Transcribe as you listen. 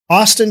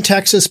Austin,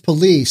 Texas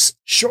police,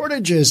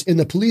 shortages in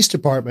the police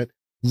department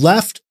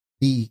left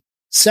the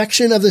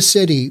section of the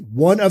city,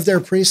 one of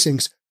their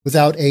precincts,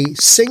 without a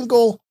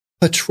single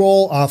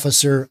patrol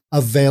officer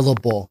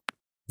available.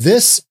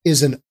 This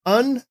is an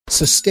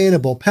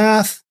unsustainable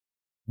path.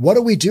 What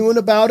are we doing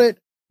about it?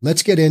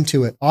 Let's get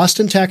into it.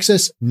 Austin,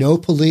 Texas, no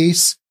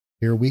police.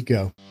 Here we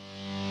go.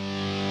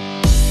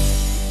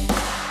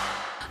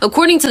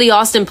 According to the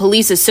Austin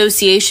Police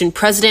Association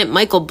President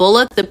Michael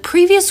Bullock, the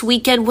previous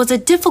weekend was a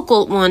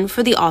difficult one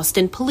for the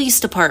Austin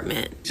Police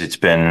Department. It's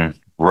been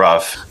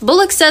rough.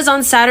 Bullock says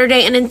on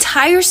Saturday, an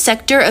entire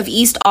sector of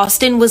East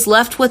Austin was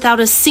left without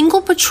a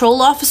single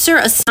patrol officer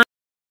assigned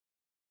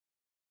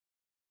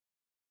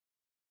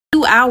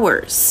 2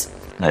 hours.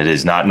 It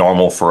is not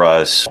normal for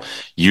us.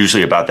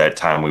 Usually about that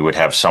time, we would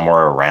have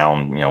somewhere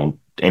around,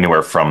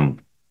 anywhere from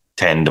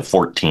 10 to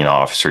 14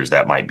 officers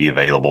that might be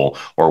available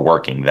or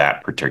working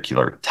that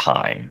particular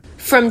time.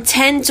 From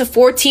 10 to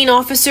 14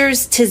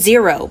 officers to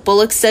 0.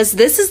 Bullock says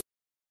this is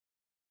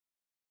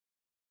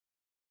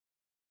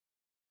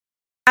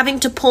having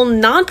to pull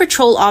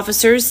non-patrol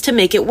officers to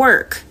make it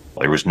work.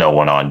 There was no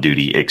one on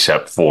duty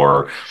except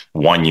for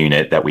one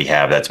unit that we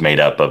have that's made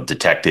up of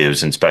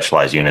detectives and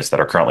specialized units that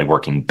are currently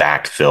working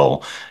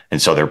backfill.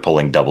 And so they're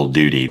pulling double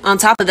duty. On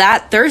top of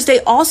that, Thursday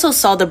also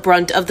saw the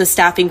brunt of the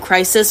staffing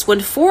crisis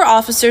when 4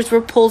 officers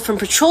were pulled from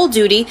patrol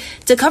duty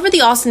to cover the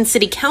Austin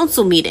City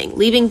Council meeting,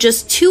 leaving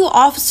just 2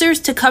 officers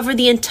to cover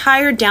the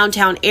entire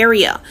downtown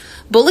area.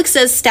 Bullock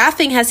says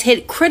staffing has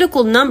hit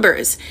critical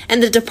numbers,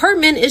 and the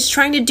department is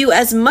trying to do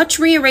as much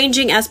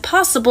rearranging as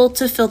possible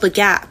to fill the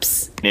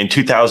gaps. In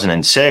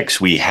 2006,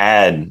 we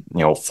had,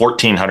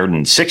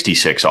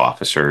 1,466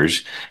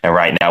 officers, and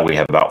right now we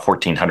have about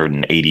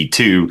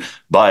 1,482.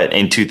 But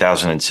in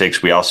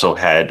 2006, we also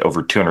had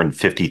over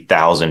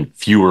 250,000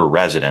 fewer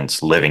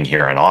residents living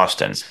here in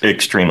Austin.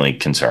 Extremely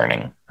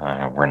concerning.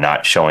 We're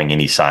not showing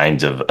any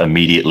signs of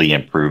immediately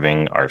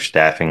improving our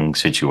staffing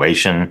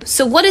situation.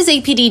 So what is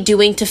APD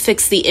doing to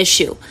fix the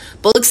issue?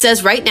 Bullock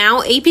says right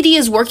now, APD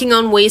is working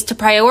on ways to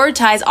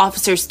prioritize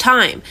officers'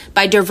 time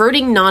by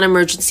diverting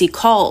non-emergency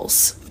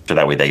calls. So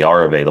that way they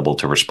are available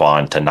to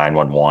respond to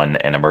 911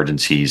 and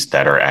emergencies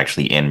that are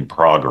actually in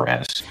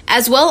progress.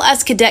 As well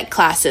as cadet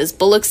classes,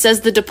 Bullock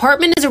says the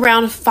department is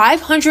around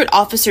 500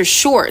 officers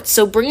short,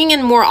 so bringing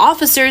in more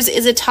officers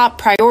is a top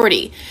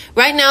priority.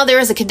 Right now, there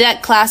is a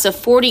cadet class of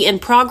 40 in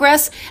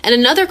progress and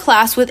another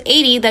class with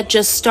 80 that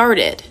just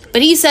started.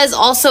 But he says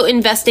also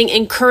investing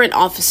in current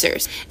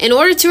officers. In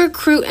order to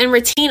recruit and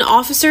retain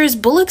officers,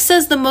 Bullock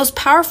says the most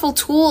powerful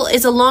tool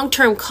is a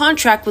long-term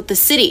contract with the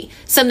city,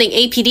 something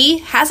APD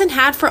hasn't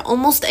had for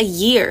almost a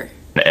year.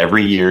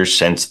 Every year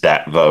since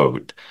that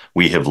vote,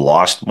 we have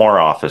lost more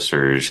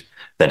officers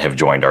than have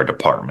joined our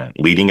department,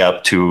 leading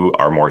up to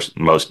our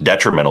most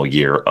detrimental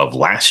year of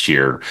last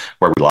year,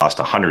 where we lost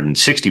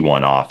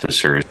 161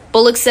 officers.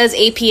 Bullock says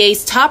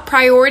APA's top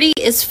priority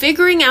is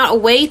figuring out a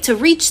way to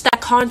reach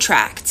that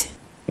contract.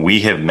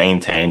 We have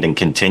maintained and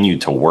continue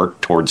to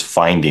work towards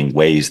finding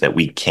ways that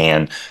we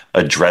can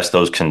address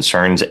those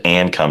concerns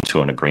and come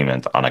to an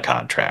agreement on a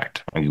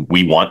contract.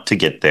 We want to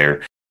get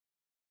there.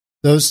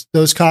 Those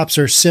cops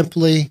are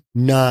simply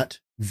not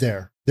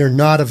there. They're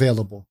not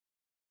available.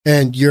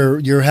 And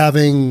you're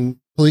having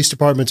police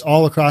departments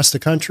all across the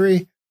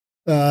country.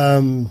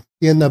 In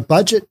the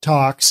budget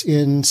talks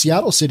in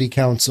Seattle City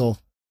Council,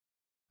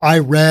 I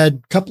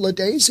read a couple of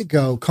days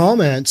ago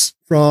comments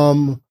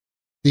from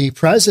the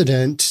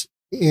president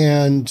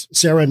and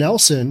Sarah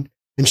Nelson,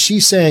 and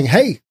she's saying,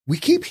 hey, we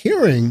keep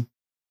hearing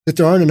that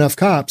there aren't enough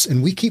cops,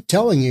 and we keep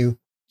telling you,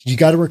 you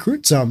got to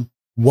recruit some.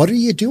 What are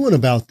you doing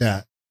about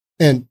that?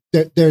 And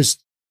there's,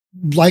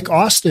 like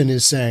Austin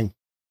is saying,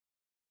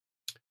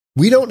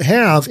 we don't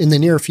have in the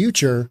near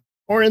future,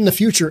 or in the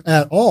future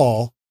at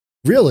all,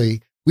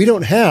 really, we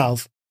don't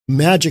have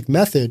magic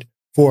method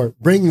for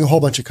bringing a whole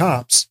bunch of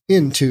cops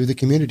into the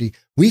community.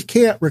 We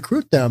can't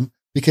recruit them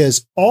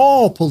because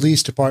all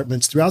police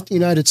departments throughout the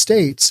United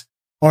States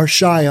are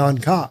shy on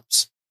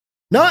cops.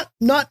 Not,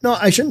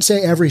 I shouldn't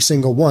say every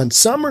single one.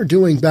 Some are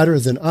doing better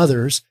than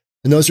others,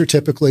 and those are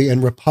typically in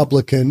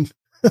Republican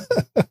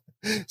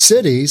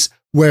cities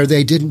where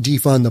they didn't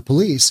defund the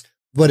police.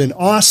 But in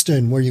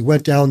Austin, where you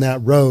went down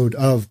that road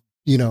of,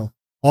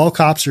 all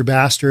cops are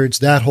bastards,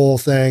 that whole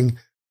thing,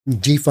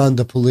 defund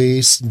the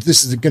police.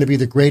 This is going to be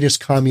the greatest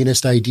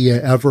communist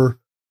idea ever.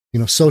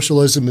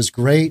 Socialism is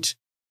great.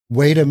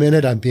 Wait a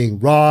minute, I'm being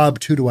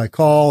robbed. Who do I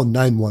call?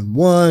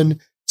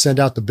 911. Send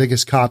out the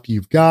biggest cop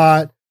you've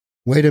got.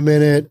 Wait a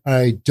minute,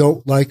 I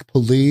don't like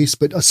police,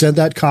 but send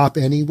that cop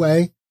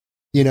anyway.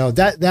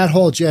 That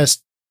whole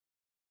just,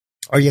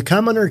 are you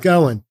coming or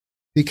going?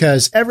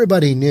 Because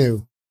everybody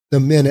knew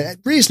the minute,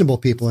 reasonable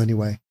people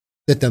anyway,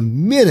 that the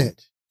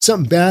minute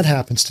something bad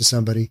happens to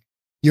somebody,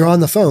 you're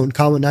on the phone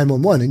calling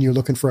 911 and you're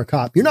looking for a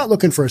cop. You're not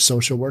looking for a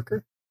social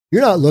worker.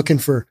 You're not looking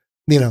for,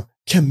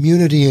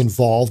 community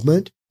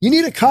involvement. You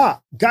need a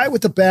cop, guy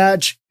with the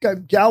badge,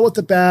 gal with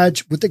the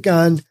badge, with the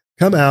gun,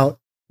 come out,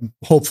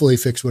 hopefully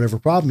fix whatever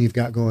problem you've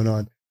got going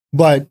on.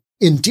 But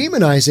in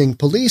demonizing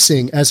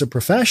policing as a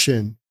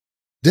profession,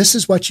 this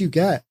is what you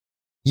get.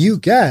 You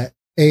get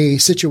a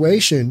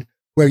situation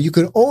where you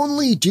can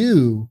only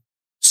do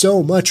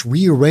so much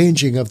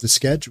rearranging of the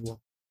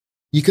schedule.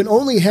 You can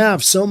only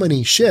have so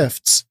many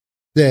shifts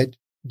that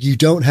you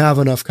don't have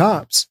enough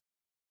cops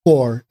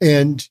for.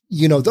 And,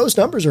 those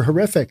numbers are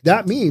horrific.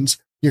 That means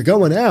you're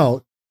going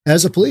out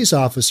as a police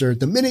officer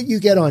the minute you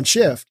get on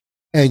shift,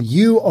 and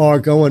you are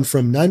going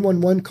from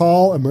 911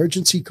 call,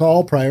 emergency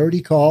call,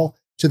 priority call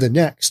to the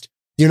next.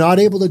 You're not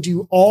able to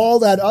do all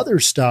that other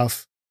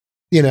stuff,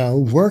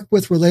 work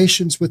with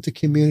relations with the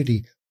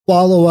community,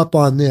 follow up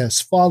on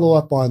this, follow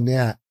up on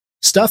that.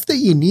 Stuff that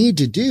you need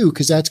to do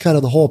because that's kind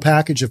of the whole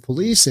package of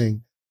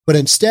policing. But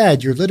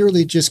instead, you're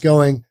literally just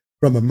going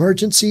from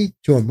emergency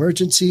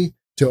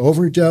to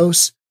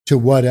overdose to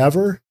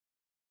whatever.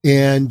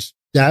 And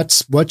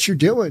that's what you're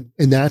doing.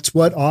 And that's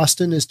what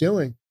Austin is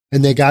doing.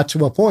 And they got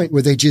to a point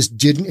where they just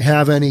didn't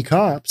have any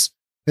cops.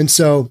 And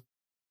so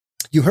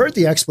you heard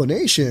the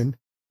explanation.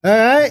 All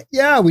right,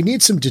 yeah, we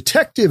need some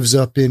detectives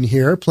up in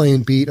here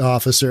playing beat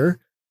officer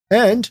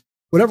and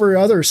whatever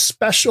other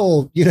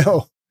special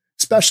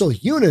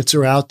units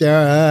are out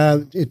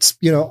there. It's,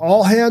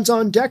 all hands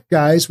on deck,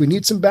 guys. We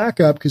need some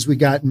backup because we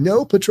got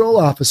no patrol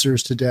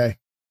officers today.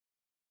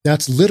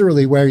 That's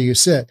literally where you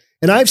sit.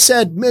 And I've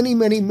said many,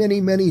 many,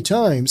 many, many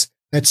times,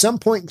 at some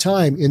point in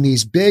time in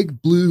these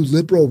big blue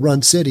liberal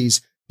run cities,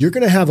 you're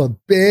going to have a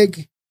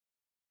big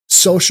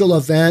social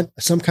event,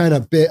 some kind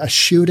of a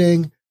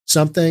shooting,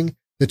 something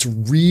that's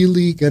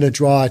really going to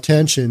draw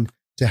attention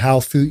to how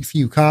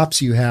few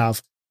cops you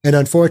have. And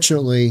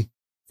unfortunately,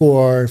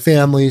 for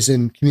families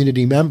and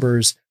community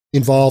members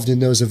involved in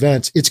those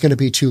events, it's going to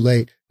be too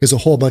late because a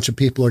whole bunch of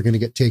people are going to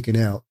get taken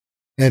out.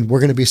 And we're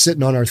going to be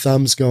sitting on our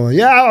thumbs going,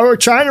 yeah, we're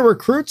trying to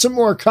recruit some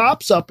more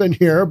cops up in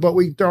here, but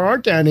there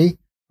aren't any.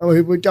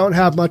 We don't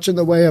have much in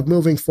the way of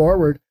moving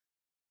forward.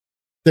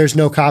 There's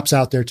no cops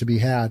out there to be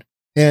had.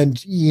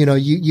 And,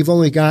 you've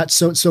only got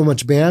so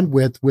much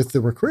bandwidth with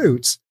the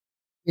recruits.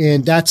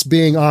 And that's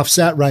being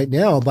offset right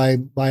now by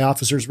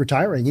officers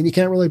retiring. And you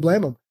can't really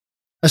blame them.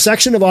 A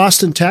section of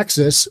Austin,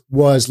 Texas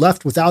was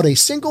left without a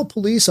single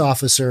police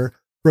officer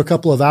for a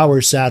couple of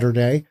hours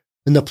Saturday.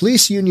 And the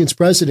police union's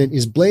president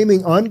is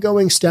blaming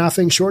ongoing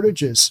staffing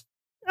shortages.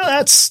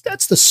 That's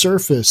the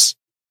surface.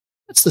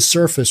 That's the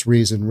surface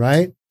reason,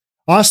 right?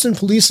 Austin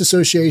Police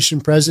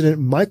Association President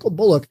Michael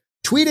Bullock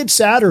tweeted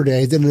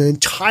Saturday that an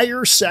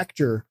entire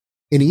sector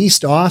in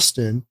East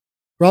Austin,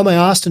 for all my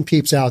Austin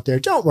peeps out there,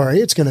 don't worry,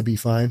 it's going to be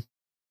fine.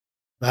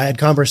 I had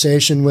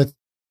conversation with a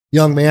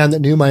young man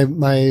that knew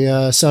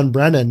my son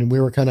Brennan, and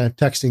we were kind of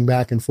texting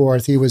back and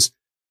forth. He was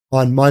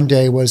on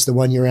Monday was the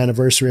 1 year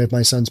anniversary of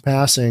my son's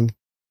passing,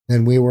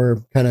 and we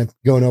were kind of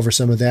going over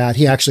some of that.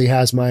 He actually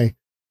has my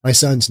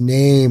son's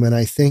name, and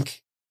I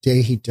think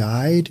day he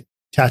died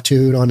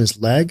tattooed on his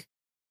leg.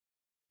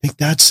 I think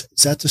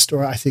is that the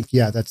story? I think,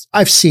 yeah,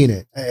 I've seen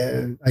it.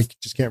 I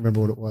just can't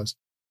remember what it was.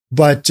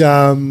 But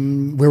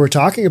we were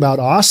talking about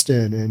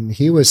Austin, and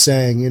he was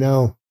saying,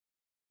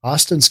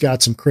 Austin's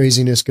got some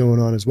craziness going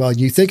on as well.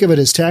 You think of it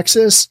as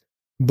Texas,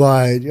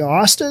 but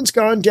Austin's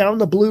gone down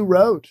the blue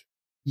road.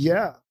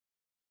 Yeah.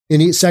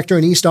 Sector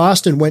in East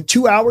Austin went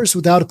 2 hours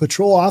without a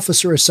patrol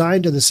officer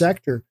assigned to the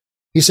sector.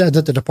 He said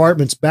that the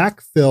department's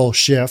backfill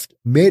shift,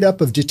 made up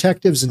of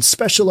detectives and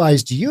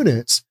specialized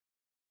units,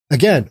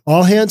 again,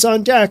 all hands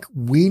on deck.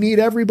 We need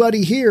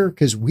everybody here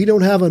because we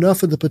don't have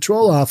enough of the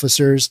patrol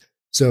officers.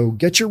 So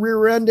get your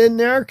rear end in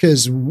there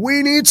because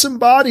we need some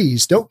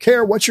bodies. Don't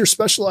care what your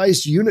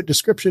specialized unit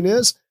description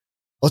is.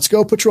 Let's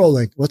go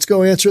patrolling. Let's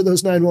go answer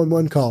those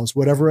 911 calls,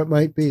 whatever it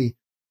might be.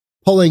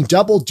 Pulling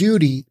double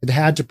duty and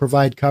had to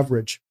provide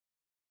coverage.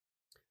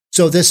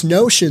 So this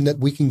notion that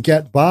we can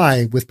get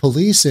by with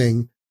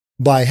policing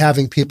by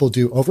having people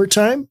do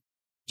overtime,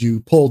 you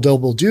pull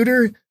double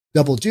duty,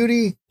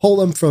 pull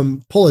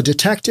a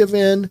detective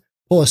in,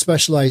 pull a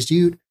specialized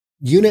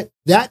unit,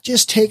 that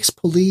just takes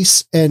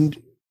police and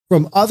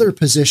from other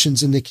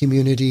positions in the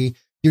community,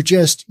 you're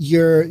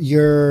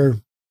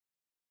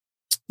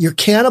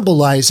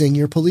cannibalizing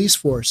your police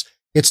force.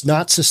 It's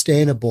not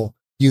sustainable.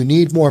 You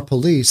need more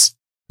police,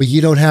 but you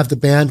don't have the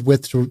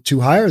bandwidth to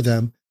hire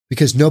them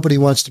because nobody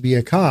wants to be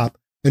a cop,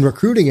 and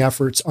recruiting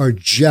efforts are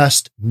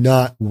just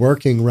not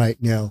working right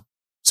now.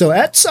 So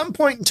at some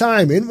point in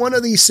time in one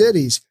of these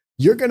cities,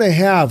 you're going to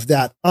have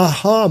that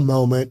aha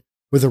moment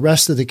where the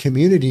rest of the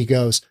community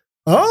goes,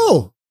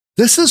 oh,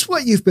 this is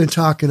what you've been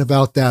talking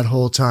about that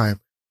whole time.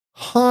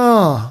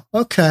 Huh.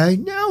 Okay.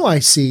 Now I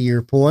see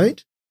your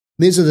point.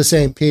 These are the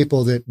same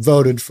people that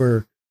voted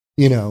for,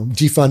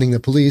 defunding the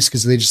police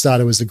because they just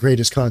thought it was the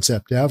greatest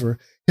concept ever.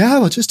 Yeah,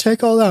 we'll just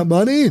take all that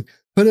money and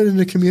put it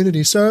into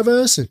community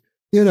service and,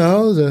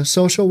 the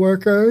social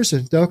workers,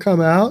 and they'll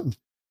come out and,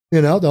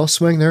 they'll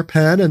swing their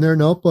pen and their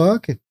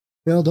notebook and,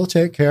 they'll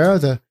take care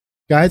of the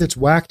guy that's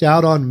whacked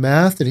out on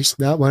meth and he's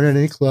not wearing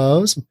any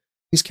clothes. And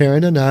he's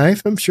carrying a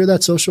knife. I'm sure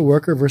that social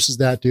worker versus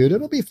that dude,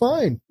 it'll be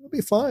fine. It'll be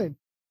fine.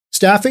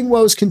 Staffing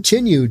woes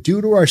continue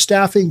due to our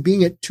staffing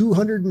being at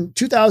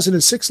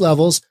 2006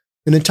 levels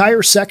An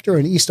entire sector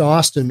in East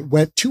Austin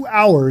went 2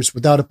 hours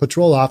without a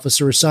patrol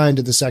officer assigned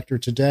to the sector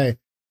today.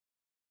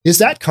 Is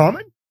that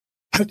common?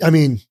 I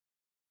mean,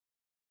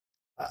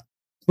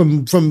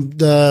 from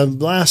the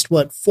last,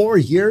 4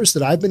 years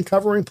that I've been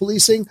covering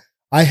policing,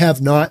 I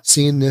have not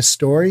seen this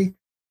story,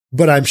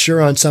 but I'm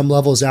sure on some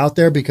levels out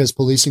there, because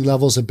policing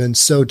levels have been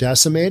so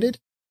decimated,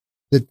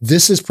 that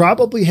this has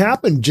probably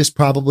happened, just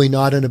probably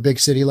not in a big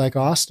city like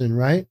Austin,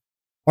 right?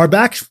 Our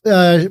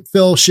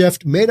backfill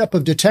shift, made up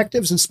of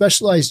detectives and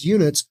specialized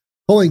units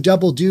pulling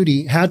double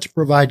duty, had to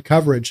provide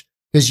coverage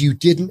because you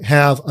didn't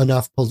have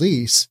enough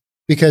police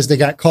because they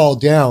got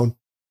called down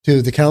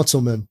to the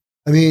councilman.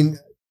 I mean,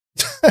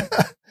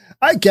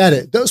 I get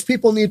it. Those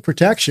people need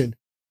protection,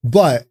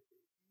 but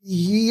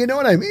you know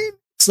what I mean?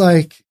 It's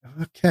like,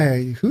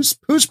 okay, who's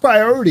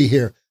priority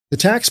here? The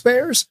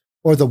taxpayers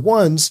or the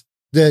ones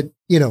that,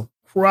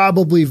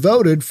 probably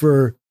voted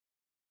for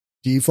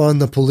defund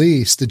the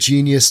police, the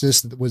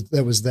geniusness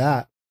that was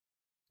that.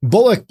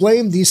 Bullock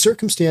blamed these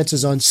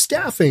circumstances on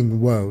staffing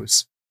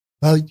woes.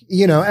 Well,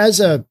 as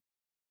a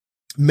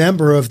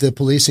member of the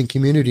policing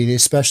community, and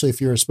especially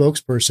if you're a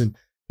spokesperson,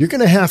 you're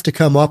going to have to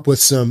come up with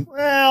some,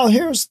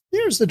 here's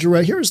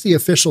the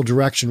official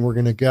direction we're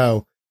going to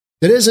go.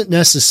 That isn't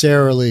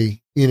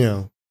necessarily,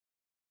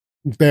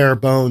 bare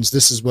bones.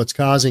 This is what's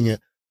causing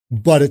it,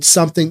 but it's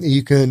something that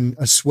you can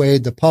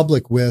assuade the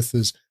public with.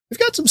 Is we've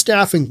got some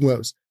staffing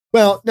woes.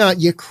 Well, now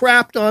you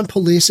crapped on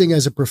policing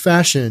as a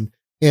profession,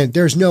 and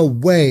there's no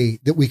way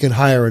that we can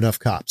hire enough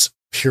cops,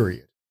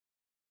 period.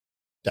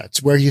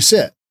 That's where you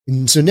sit.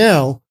 And so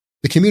now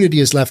the community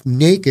is left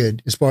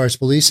naked as far as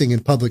policing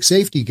and public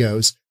safety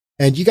goes.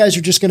 And you guys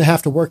are just going to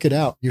have to work it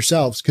out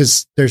yourselves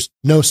because there's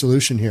no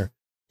solution here.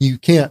 You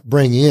can't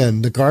bring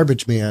in the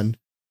garbage man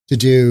to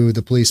do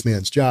the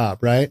policeman's job,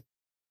 right?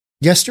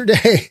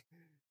 Yesterday,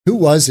 who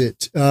was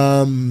it?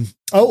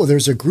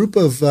 There's a group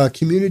of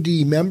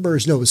community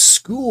members. No, it was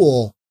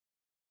school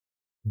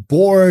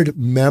board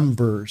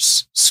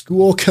members,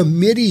 school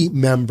committee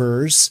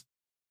members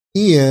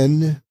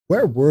in,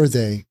 where were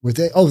they?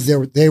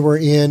 They were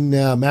in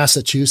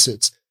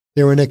Massachusetts.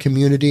 They were in a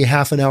community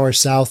half an hour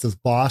south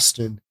of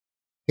Boston.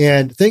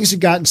 And things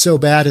had gotten so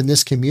bad in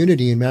this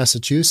community in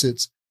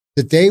Massachusetts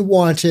that they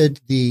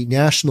wanted the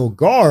National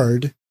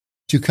Guard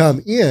to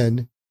come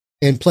in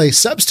and play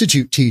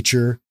substitute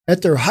teacher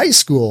at their high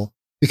school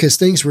because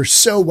things were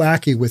so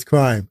wacky with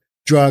crime,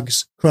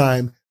 drugs,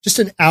 crime, just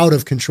an out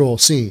of control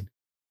scene.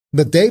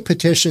 But they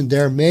petitioned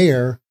their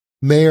mayor.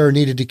 Mayor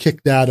needed to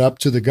kick that up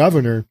to the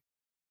governor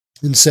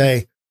and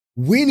say,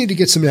 we need to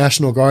get some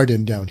National Guard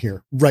in down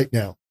here right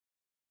now.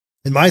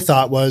 And my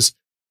thought was,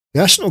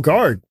 National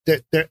Guard,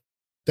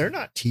 they're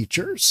not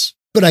teachers,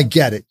 but I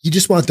get it. You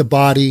just want the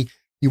body,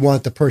 you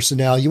want the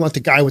personnel, you want the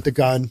guy with the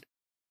gun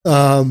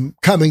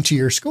coming to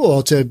your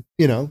school to,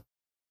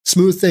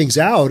 smooth things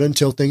out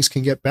until things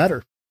can get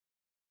better.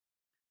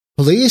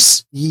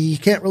 Police, you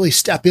can't really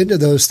step into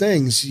those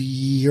things.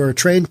 You're a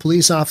trained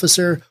police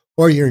officer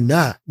or you're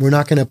not. We're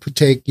not going to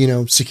take,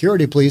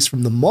 security police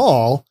from the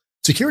mall,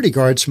 security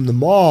guards from the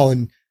mall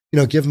and,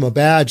 give them a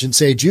badge and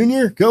say,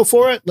 Junior, go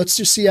for it. Let's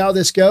just see how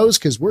this goes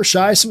because we're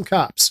shy some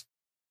cops.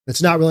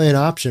 That's not really an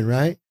option,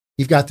 right?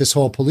 You've got this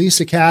whole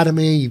police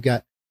academy. You've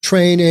got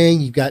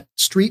training. You've got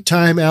street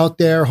time out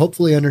there,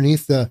 hopefully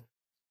underneath the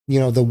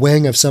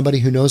wing of somebody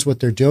who knows what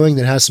they're doing,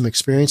 that has some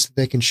experience that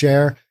they can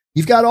share.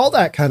 You've got all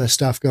that kind of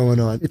stuff going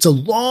on. It's a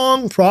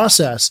long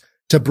process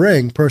to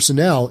bring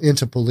personnel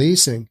into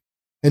policing.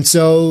 And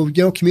so,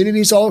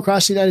 communities all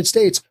across the United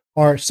States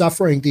are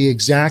suffering the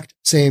exact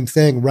same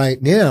thing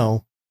right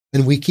now.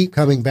 And we keep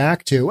coming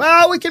back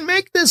to, we can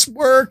make this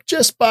work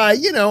just by,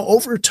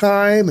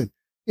 overtime and,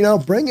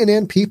 bringing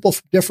in people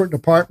from different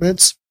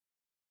departments.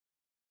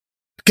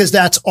 Because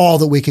that's all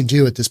that we can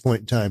do at this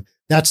point in time.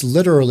 That's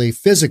literally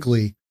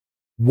physically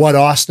what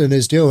Austin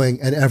is doing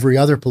and every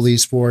other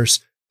police force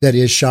that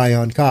is shy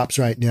on cops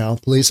right now,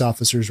 police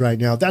officers right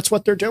now. That's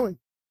what they're doing.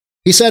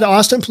 He said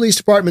Austin Police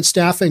Department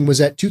staffing was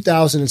at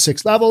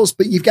 2006 levels,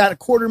 but you've got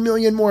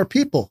 250,000 more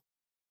people.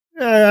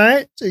 All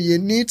right. So you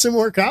need some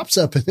more cops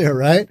up in there,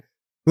 right?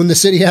 When the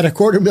city had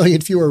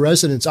 250,000 fewer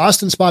residents,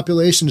 Austin's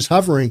population is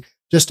hovering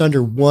just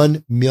under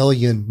 1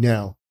 million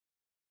now.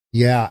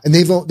 Yeah. And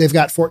they've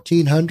got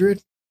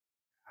 1,400.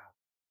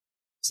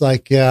 It's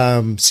like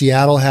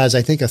Seattle has,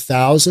 I think,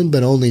 1,000,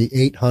 but only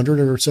 800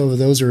 or so of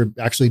those are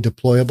actually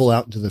deployable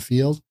out into the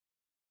field.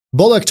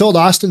 Bullock told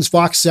Austin's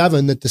Fox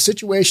 7 that the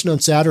situation on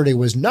Saturday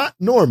was not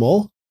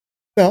normal.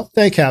 Well,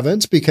 thank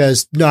heavens,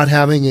 because not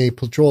having a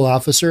patrol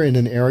officer in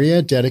an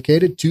area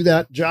dedicated to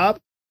that job,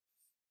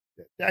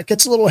 that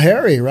gets a little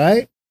hairy,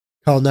 right?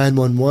 Call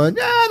 911.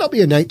 There'll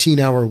be a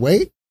 19-hour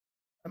wait.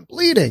 I'm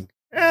bleeding.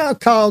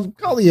 Call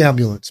the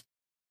ambulance.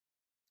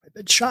 I've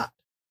been shot.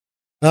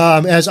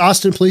 As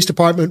Austin Police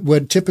Department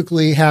would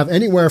typically have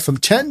anywhere from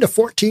 10 to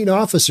 14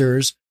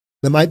 officers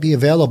that might be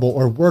available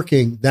or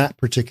working that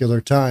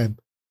particular time.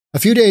 A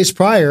few days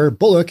prior,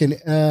 Bullock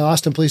and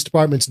Austin Police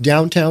Department's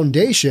downtown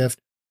day shift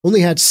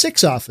only had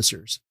 6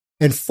 officers,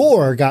 and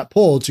 4 got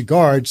pulled to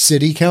guard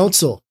city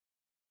council.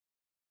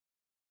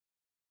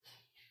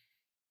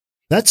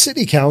 That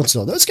city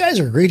council, those guys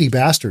are greedy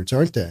bastards,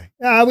 aren't they?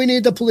 We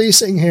need the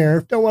policing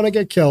here. Don't want to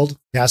get killed.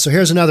 Yeah, so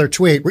here's another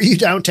tweet. Were you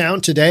downtown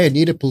today and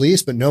needed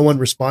police, but no one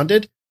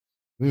responded?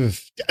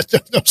 Those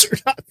are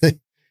not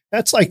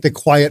that's like the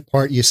quiet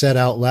part you said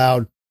out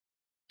loud.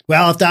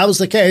 Well, if that was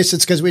the case,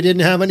 it's because we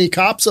didn't have any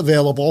cops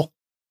available.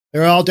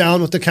 They're all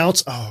down with the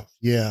council. Oh,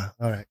 yeah.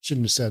 All right.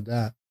 Shouldn't have said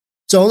that.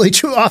 So only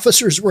 2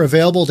 officers were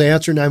available to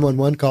answer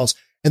 911 calls.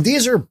 And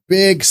these are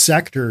big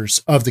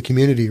sectors of the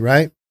community,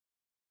 right?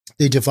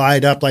 They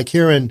divide up like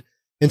here in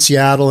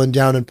Seattle and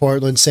down in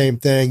Portland, same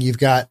thing. You've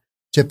got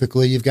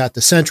the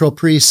central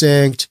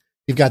precinct,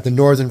 you've got the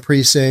northern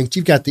precinct,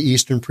 you've got the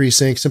eastern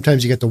precinct.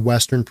 Sometimes you get the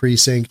western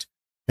precinct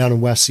down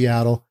in West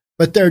Seattle,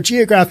 but their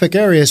geographic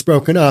area is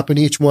broken up and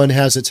each one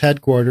has its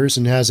headquarters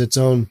and has its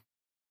own,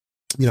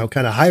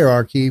 kind of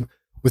hierarchy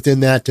within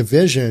that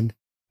division.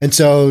 And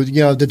so,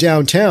 the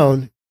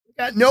downtown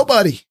got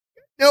nobody.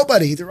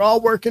 They're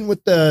all working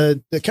with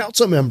the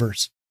council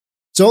members.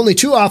 So only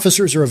 2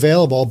 officers are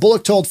available.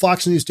 Bullock told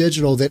Fox News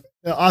Digital that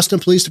the Austin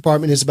Police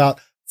Department is about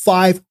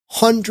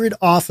 500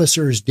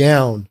 officers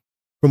down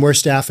from where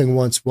staffing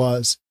once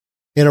was,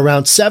 and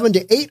around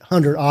 700 to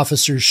 800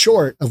 officers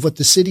short of what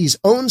the city's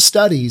own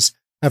studies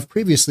have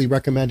previously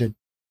recommended.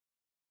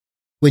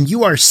 When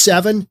you are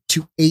 700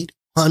 to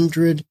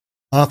 800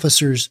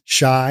 officers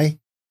shy,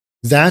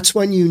 that's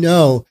when you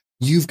know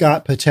you've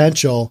got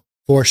potential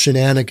for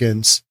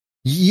shenanigans.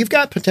 You've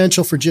got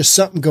potential for just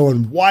something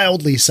going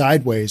wildly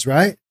sideways,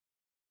 right?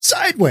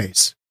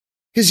 Sideways,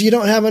 because you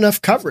don't have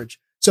enough coverage.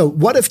 So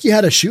what if you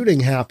had a shooting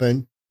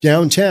happen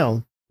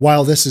downtown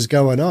while this is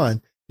going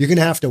on? You're going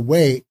to have to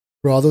wait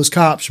for all those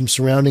cops from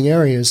surrounding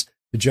areas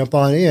to jump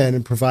on in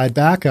and provide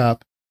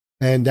backup.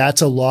 And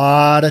that's a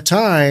lot of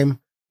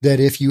time that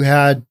if you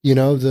had,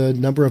 the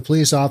number of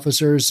police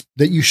officers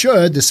that you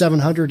should, the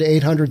 700 to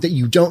 800 that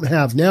you don't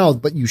have now,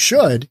 but you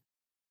should,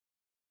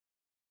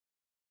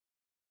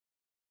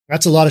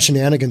 that's a lot of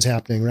shenanigans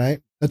happening,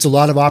 right? That's a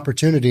lot of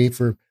opportunity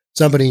for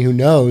somebody who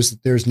knows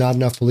that there's not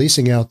enough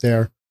policing out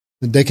there,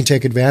 that they can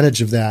take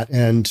advantage of that.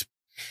 And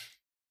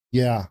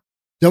yeah,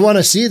 don't want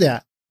to see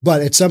that.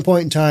 But at some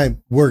point in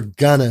time, we're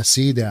gonna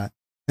see that.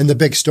 And the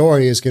big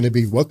story is going to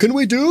be, what can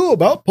we do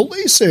about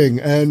policing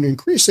and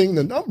increasing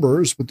the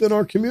numbers within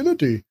our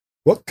community?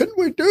 What can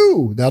we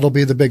do? That'll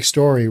be the big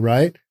story,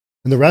 right?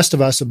 And the rest of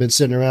us have been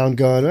sitting around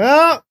going,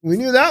 we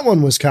knew that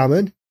one was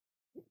coming.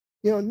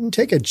 It didn't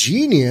take a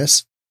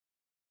genius.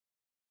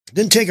 It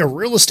didn't take a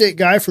real estate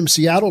guy from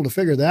Seattle to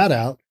figure that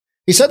out.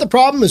 He said the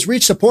problem has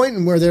reached a point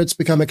in where it's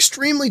become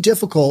extremely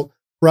difficult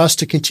for us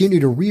to continue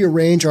to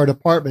rearrange our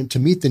department to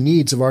meet the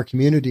needs of our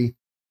community.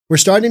 We're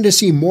starting to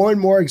see more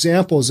and more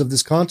examples of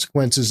these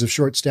consequences of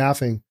short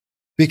staffing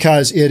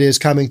because it is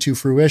coming to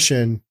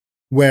fruition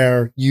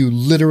where you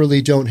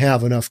literally don't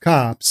have enough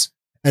cops.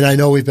 And I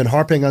know we've been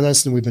harping on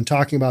this and we've been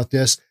talking about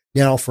this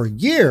now for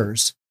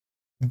years,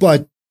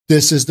 but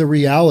this is the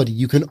reality.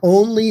 You can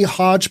only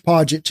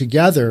hodgepodge it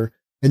together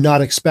and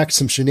not expect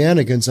some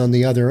shenanigans on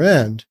the other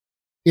end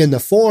in the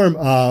form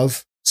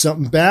of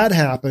something bad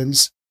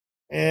happens.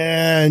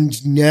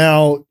 And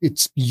now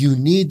you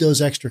need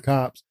those extra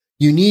cops.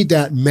 You need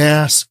that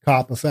mass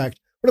cop effect.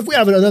 What if we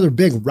have another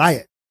big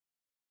riot?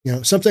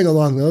 Something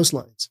along those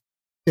lines.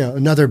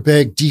 Another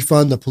big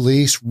defund the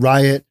police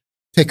riot,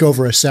 take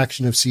over a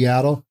section of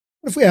Seattle.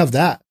 What if we have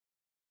that?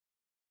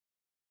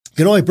 You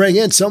can only bring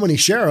in so many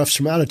sheriffs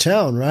from out of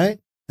town, right?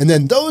 And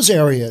then those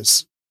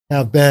areas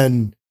have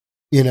been,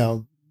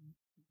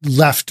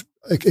 left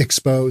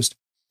exposed.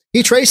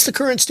 He traced the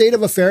current state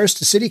of affairs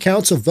to city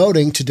council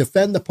voting to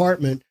defend the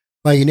department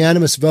by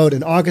unanimous vote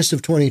in August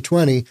of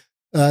 2020.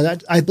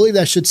 I believe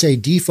that should say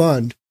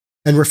defund,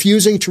 and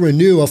refusing to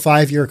renew a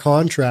 5-year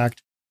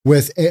contract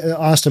with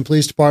Austin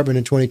Police Department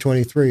in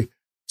 2023.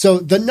 So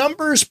the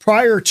numbers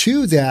prior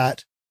to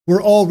that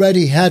were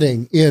already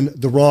heading in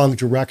the wrong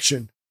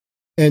direction.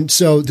 And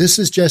so this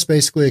is just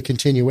basically a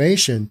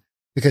continuation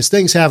because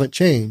things haven't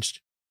changed.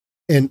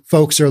 And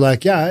folks are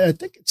like, yeah, I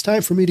think it's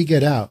time for me to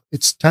get out.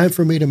 It's time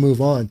for me to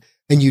move on.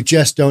 And you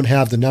just don't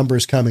have the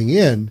numbers coming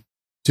in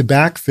to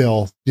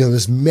backfill,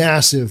 this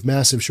massive,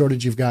 massive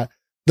shortage you've got.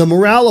 The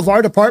morale of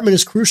our department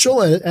is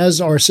crucial. As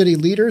our city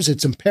leaders,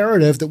 it's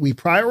imperative that we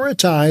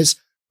prioritize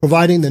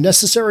providing the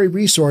necessary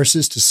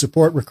resources to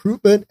support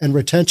recruitment and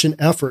retention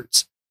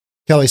efforts,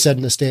 Kelly said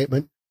in a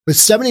statement. With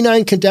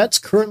 79 cadets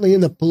currently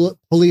in the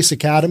police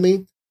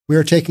academy, we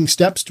are taking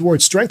steps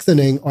towards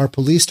strengthening our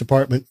police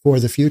department for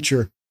the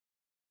future.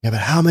 Yeah,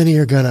 but how many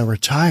are going to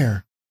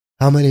retire?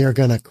 How many are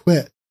going to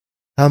quit?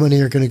 How many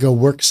are going to go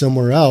work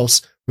somewhere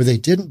else where they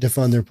didn't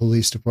defund their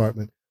police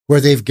department, where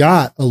they've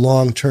got a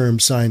long-term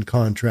signed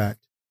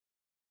contract?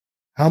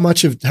 How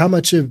much of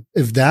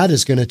that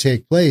is going to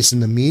take place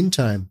in the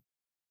meantime?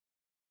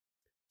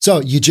 So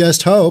you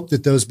just hope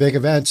that those big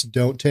events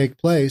don't take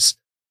place,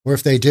 or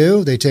if they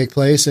do, they take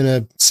place in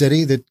a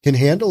city that can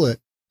handle it,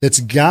 that's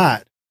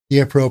got the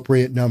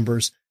appropriate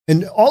numbers.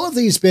 And all of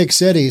these big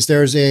cities,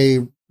 there's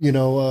a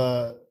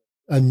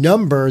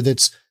number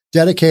that's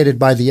dedicated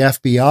by the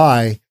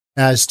FBI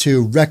as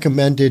to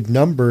recommended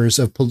numbers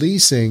of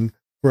policing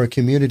for a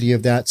community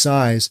of that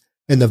size.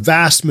 And the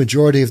vast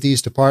majority of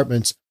these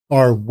departments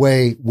are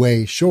way,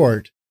 way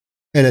short.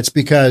 And it's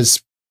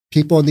because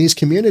people in these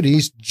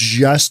communities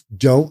just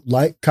don't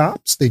like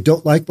cops. They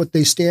don't like what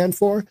they stand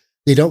for.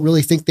 They don't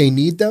really think they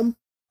need them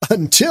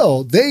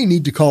until they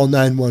need to call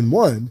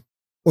 911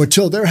 or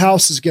until their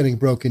house is getting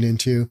broken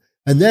into.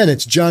 And then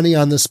it's Johnny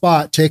on the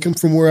spot. Take them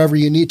from wherever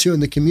you need to in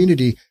the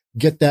community.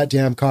 Get that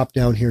damn cop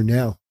down here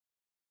now.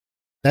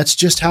 That's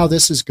just how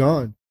this has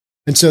gone.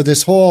 And so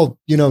this whole,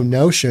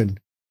 notion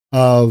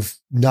of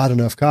not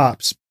enough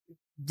cops,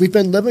 we've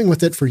been living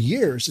with it for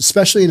years,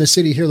 especially in a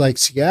city here like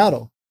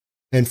Seattle.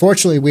 And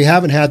fortunately, we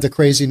haven't had the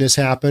craziness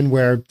happen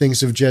where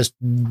things have just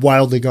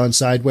wildly gone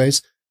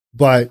sideways.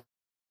 But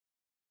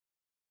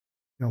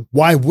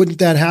why wouldn't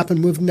that happen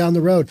moving down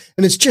the road?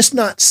 And it's just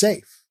not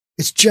safe.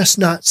 It's just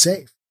not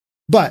safe.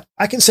 But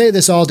I can say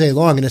this all day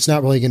long, and it's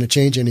not really going to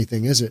change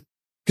anything, is it?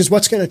 Because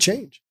what's going to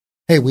change?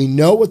 Hey, we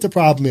know what the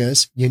problem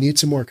is. You need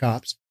some more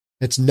cops.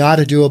 It's not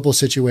a doable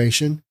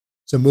situation.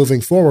 So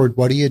moving forward,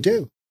 what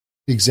do?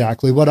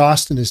 Exactly what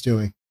Austin is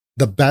doing.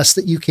 The best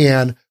that you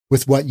can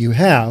with what you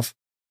have,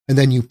 and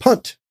then you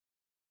punt.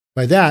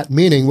 By that,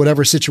 meaning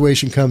whatever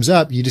situation comes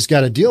up, you just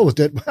got to deal with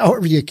it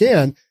however you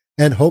can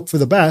and hope for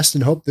the best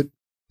and hope that,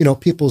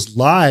 people's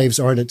lives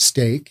aren't at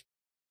stake.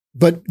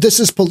 But this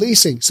is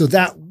policing, so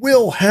that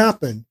will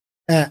happen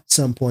at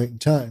some point in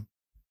time.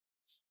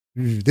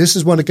 This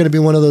is going to be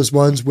one of those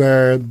ones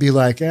where it'd be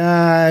like,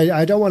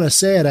 I don't want to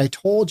say it. I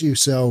told you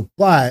so,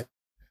 but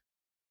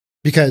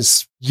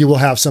because you will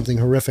have something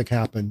horrific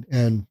happen.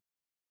 And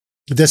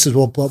this is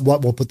what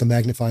will put the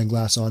magnifying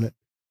glass on it.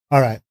 All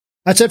right.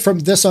 That's it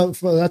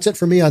that's it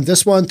for me on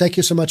this one. Thank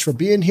you so much for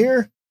being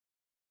here.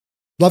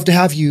 Love to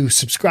have you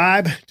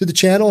subscribe to the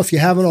channel. If you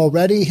haven't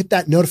already, hit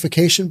that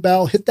notification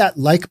bell, hit that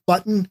like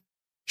button,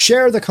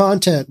 share the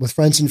content with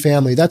friends and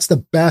family. That's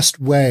the best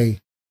way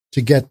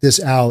to get this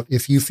out.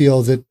 If you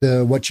feel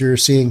that what you're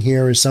seeing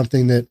here is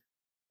something that,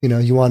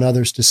 you want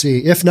others to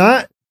see. If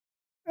not,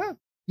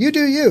 you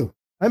do you.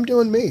 I'm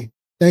doing me.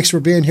 Thanks for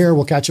being here.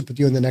 We'll catch up with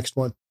you in the next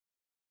one.